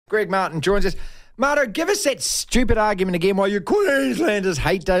Greg Martin joins us. Marto, give us that stupid argument again why you Queenslanders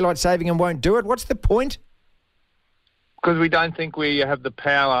hate daylight saving and won't do it. What's the point? Because we don't think we have the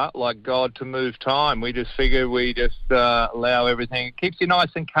power, like God, to move time. We just figure we just allow everything. It keeps you nice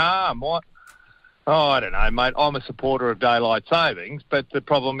and calm. What? Oh, I don't know, mate. I'm a supporter of daylight savings, but the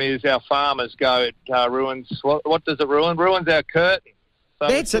problem is our farmers go, it ruins... What does it ruin? Ruins our curtains. So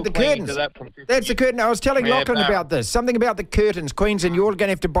that's it, the curtains. That's the curtain. I was telling Lachlan about this. Something about the curtains. Queensland, you're going to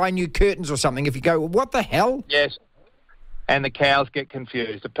have to buy new curtains or something if you go, what the hell? Yes. And the cows get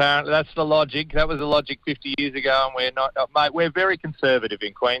confused. Apparently, that's the logic. That was the logic 50 years ago, and we're not, mate. We're very conservative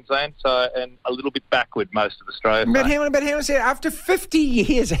in Queensland, and a little bit backward most of Australia. But hang on, after 50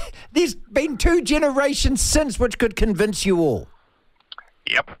 years, there's been 2 generations since which could convince you all.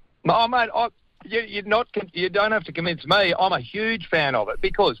 Yep. Oh, mate, you don't have to convince me. I'm a huge fan of it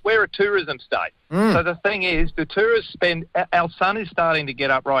because we're a tourism state. So the thing is, the tourists our sun is starting to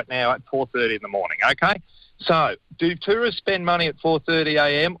get up right now at 4:30 in the morning. Okay. So, do tourists spend money at 4:30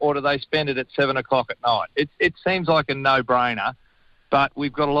 a.m. or do they spend it at 7 o'clock at night? It seems like a no-brainer, but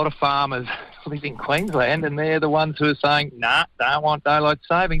we've got a lot of farmers living in Queensland and they're the ones who are saying, nah, don't want daylight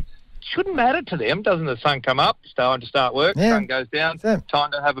saving. Shouldn't matter to them. Doesn't the sun come up, it's time to start work, sun goes down,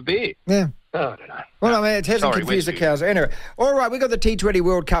 time to have a beer. Yeah. Oh, I don't know. Well, I mean, it hasn't confused the cows. Anyway, all right, we've got the T20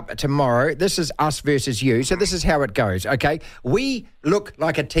 World Cup tomorrow. This is us versus you. So this is how it goes, okay? We look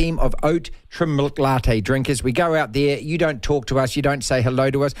like a team of oat trim milk latte drinkers. We go out there. You don't talk to us. You don't say hello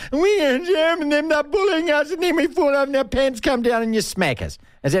to us. We are jamming them, they're bullying us, and then we fall over and our pants come down and you smack us.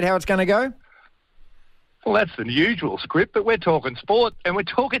 Is that how it's going to go? Well, that's the usual script, but we're talking sport and we're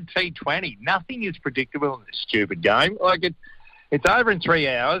talking T20. Nothing is predictable in this stupid game. It's over in 3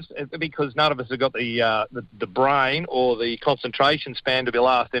 hours because none of us have got the brain or the concentration span to be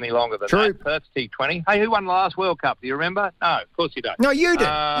last any longer than that. So that's T20. Hey, who won the last World Cup? Do you remember? No, of course you don't. No, you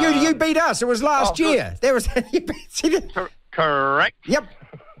did. You beat us. It was last year. There was correct. Yep.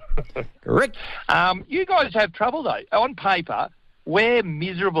 Correct. You guys have trouble though. On paper, we're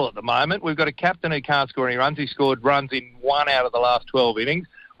miserable at the moment. We've got a captain who can't score any runs. He scored runs in 1 out of the last 12 innings.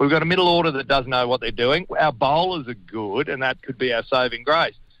 We've got a middle order that doesn't know what they're doing. Our bowlers are good, and that could be our saving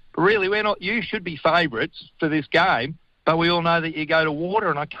grace. But really, we're not. You should be favourites for this game, but we all know that you go to water,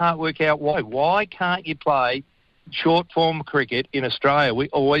 and I can't work out why. Why can't you play short-form cricket in Australia? We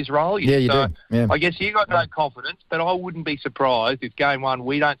always roll you. Yeah, you do. Yeah. I guess you got no confidence, but I wouldn't be surprised if game 1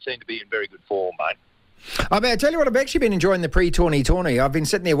 we don't seem to be in very good form, mate. I mean, I tell you what, I've actually been enjoying the pre-Twenty20. I've been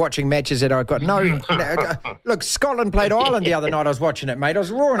sitting there watching matches that I've got no... Look, Scotland played Ireland the other night. I was watching it, mate. I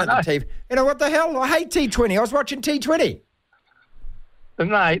was roaring at the TV. You know, what the hell? I hate T20. I was watching T20.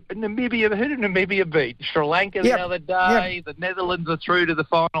 Mate, Namibia, who did Namibia beat? Sri Lanka the other day. The Netherlands are through to the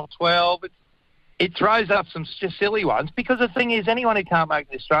final 12. It throws up some just silly ones because the thing is, anyone who can't make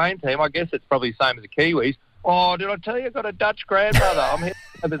the Australian team, I guess it's probably the same as the Kiwis. Oh, did I tell you I've got a Dutch grandmother? I'm heading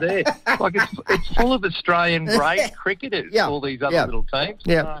over there. Like, it's full of Australian great cricketers, all these other little teams.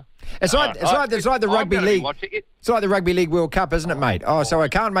 Yeah. It's like the rugby league. It's like the Rugby League World Cup, isn't it, mate? Oh, so I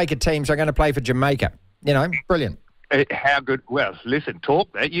can't make a team, so I'm going to play for Jamaica. You know, brilliant. How good. Well, listen,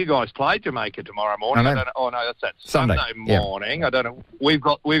 talk that. You guys play Jamaica tomorrow morning. I don't know. Oh, no, that's that Sunday morning. I don't know. We've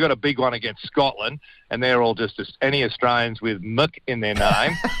got a big one against Scotland, and they're all just any Australians with Mick in their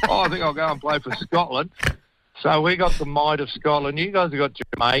name. I think I'll go and play for Scotland. So we got the might of Scotland. You guys have got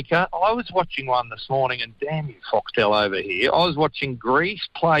Jamaica. I was watching one this morning, and damn you, Foxtel over here. I was watching Greece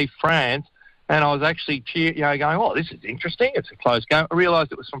play France, and I was actually going, oh, this is interesting. It's a close game. I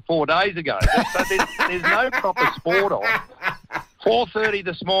realised it was from 4 days ago. So there's no proper sport on. 4:30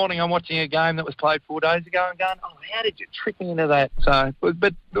 this morning, I'm watching a game that was played 4 days ago and going, oh, how did you trick me into that? So,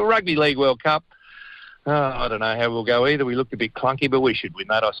 but the Rugby League World Cup, I don't know how we'll go either. We looked a bit clunky, but we should win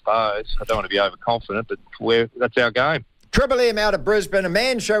that, I suppose. I don't want to be overconfident, but that's our game. Triple M out of Brisbane, a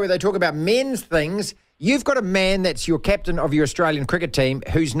man's show where they talk about men's things. You've got a man that's your captain of your Australian cricket team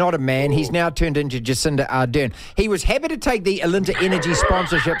who's not a man. He's now turned into Jacinda Ardern. He was happy to take the Alinta Energy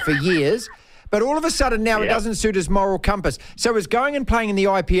sponsorship for years, but all of a sudden now it doesn't suit his moral compass. So he's going and playing in the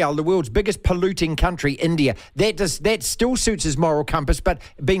IPL, the world's biggest polluting country, India. That still suits his moral compass, but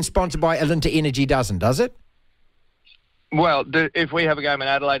being sponsored by Alinta Energy doesn't, does it? Well, if we have a game in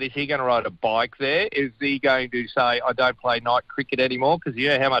Adelaide, is he going to ride a bike there? Is he going to say, I don't play night cricket anymore? Because you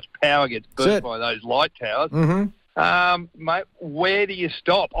know how much power gets burnt by those light towers. Mm-hmm. Mate, where do you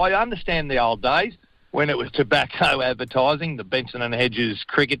stop? I understand the old days when it was tobacco advertising, the Benson and Hedges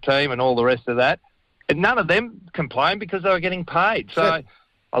cricket team and all the rest of that. And none of them complained because they were getting paid. So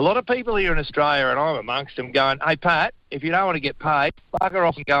a lot of people here in Australia, and I'm amongst them, going, hey, Pat, if you don't want to get paid, bugger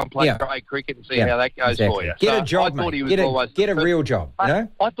off and go and play grade cricket and see how that goes for you. Get a job, mate. Get a real job, you know?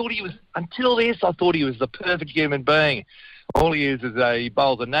 I thought he was, until this, I thought he was the perfect human being. All he is he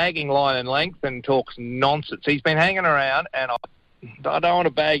bowls a nagging line and length and talks nonsense. He's been hanging around, and I don't want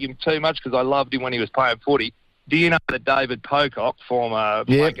to bag him too much because I loved him when he was playing footy. Do you know that David Pocock, former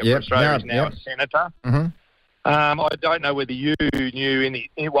Plunket for Australia, is now a senator? Mm-hmm. I don't know whether you knew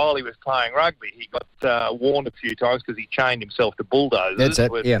while he was playing rugby, he got warned a few times because he chained himself to bulldozers. That's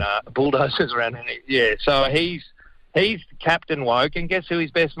it, when, bulldozers around. Yeah, so he's Captain Woke, and guess who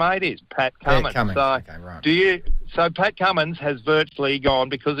his best mate is? Pat Cummins. So, okay, right. So Pat Cummins has virtually gone,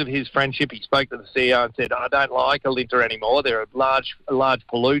 because of his friendship. He spoke to the CEO and said, I don't like Alinta anymore. They're a large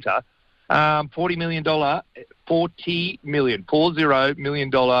polluter. $40 million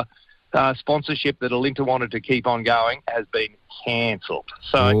sponsorship that Alinta wanted to keep on going has been cancelled.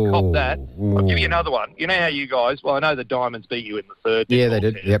 So cop that. I'll give you another one. You know how you guys, well, I know the Diamonds beat you in the third. Yeah, they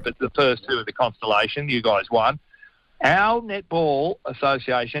did. Yep. But the first two of the Constellation, you guys won. Our Netball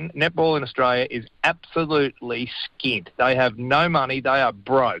Association, netball in Australia, is absolutely skint. They have no money. They are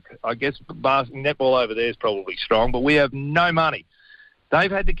broke. I guess netball over there is probably strong, but we have no money. They've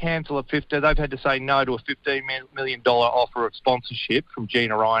had to cancel they've had to say no to a $15 million offer of sponsorship from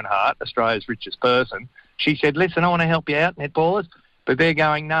Gina Reinhart, Australia's richest person. She said, listen, I want to help you out, netballers. But they're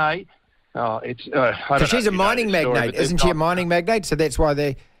going, no. Because she's a mining magnate. Isn't she a mining magnate? So that's why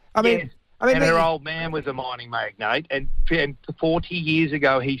they... And her old man was a mining magnate, and 40 years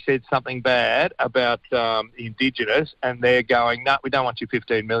ago he said something bad about Indigenous, and they're going, no, we don't want you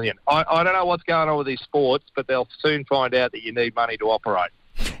 $15 million. I don't know what's going on with these sports, but they'll soon find out that you need money to operate.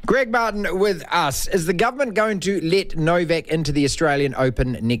 Greg Martin with us. Is the government going to let Novak into the Australian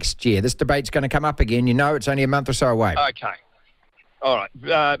Open next year? This debate's going to come up again. You know, it's only a month or so away. Okay. All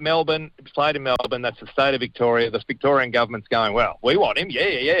right, Melbourne, played in Melbourne. That's the state of Victoria. The Victorian government's going, well, we want him. Yeah,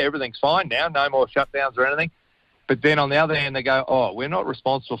 everything's fine now. No more shutdowns or anything. But then on the other hand, they go, oh, we're not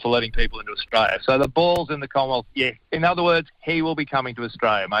responsible for letting people into Australia. So the ball's in the Commonwealth. Yeah. In other words, he will be coming to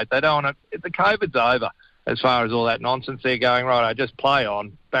Australia, mate. They don't want to. The COVID's over. As far as all that nonsense, they're going, right, I just play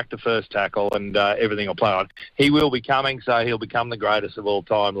on, back to first tackle, and everything will play on. He will be coming, so he'll become the greatest of all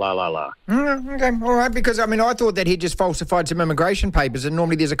time, la, la, la. Okay, all right, because, I thought that he just falsified some immigration papers, and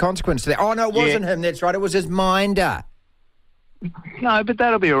normally there's a consequence to that. Oh, no, it wasn't him, that's right, it was his minder. No, but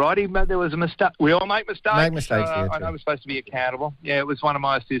that'll be all right. There was a mistake. We all make mistakes. Make mistakes, I know we're supposed to be accountable. Yeah, it was one of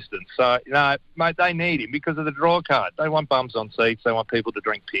my assistants. So, no, mate, they need him because of the draw card. They want bums on seats. They want people to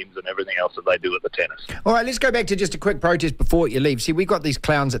drink Pims and everything else that they do at the tennis. All right, let's go back to just a quick protest before you leave. See, we've got these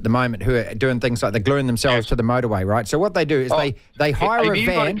clowns at the moment who are doing things like they're gluing themselves to the motorway, right? So what they do is they hire a van. Have you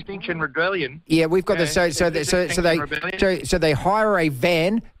got Extinction Rebellion? Yeah, we've got this. So they hire a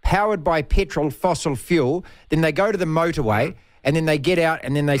van powered by petrol, fossil fuel. Then they go to the motorway. And then they get out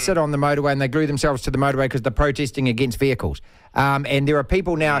and then they sit on the motorway and they glue themselves to the motorway because they're protesting against vehicles. And there are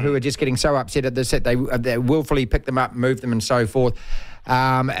people now who are just getting so upset at this that they willfully pick them up, move them and so forth. Do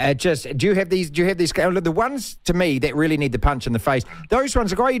you have these? The ones to me that really need the punch in the face. Those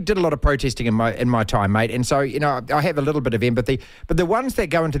ones. I did a lot of protesting in my time, mate, and so I have a little bit of empathy. But the ones that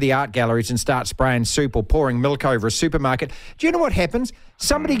go into the art galleries and start spraying soup or pouring milk over a supermarket, do you know what happens?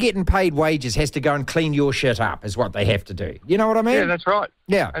 Somebody getting paid wages has to go and clean your shit up. Is what they have to do. You know what I mean? Yeah, that's right.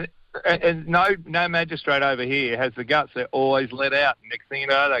 Yeah. And no magistrate over here has the guts. They're always let out. Next thing you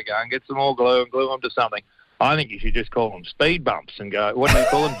know, they go and get some more glue and glue them to something. I think you should just call them speed bumps and go, what do you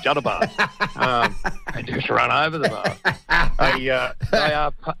call them? Judder bars. And just run over the bar. They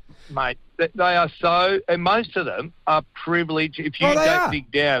are, mate, they are so, and most of them are privileged. If you don't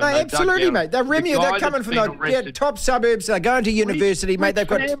dig down. No, absolutely, down, mate. They're coming from the top suburbs. They're going to university, mate. They've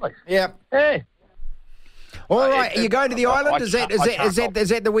got, yeah. All right, are you going to the island? Is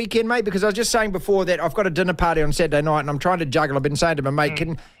that the weekend, mate? Because I was just saying before that I've got a dinner party on Saturday night and I'm trying to juggle. I've been saying to my mate,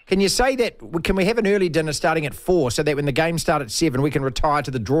 can you say that, can we have an early dinner starting at 4 so that when the games start at 7 we can retire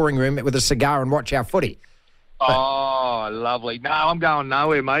to the drawing room with a cigar and watch our footy? Oh, lovely. No, I'm going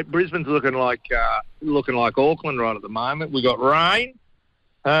nowhere, mate. Brisbane's looking like Auckland right at the moment. We've got rain.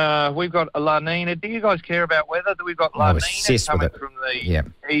 We've got a La Nina. Do you guys care about weather? We've got La Nina coming from the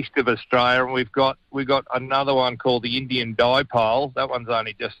east of Australia, and we've got another one called the Indian Dipole. That one's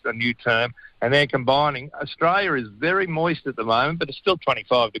only just a new term, and they're combining. Australia is very moist at the moment, but it's still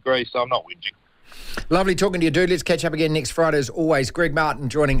 25 degrees, so I'm not whinging. Lovely talking to you, dude. Let's catch up again next Friday as always. Greg Martin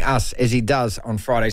joining us as he does on Fridays.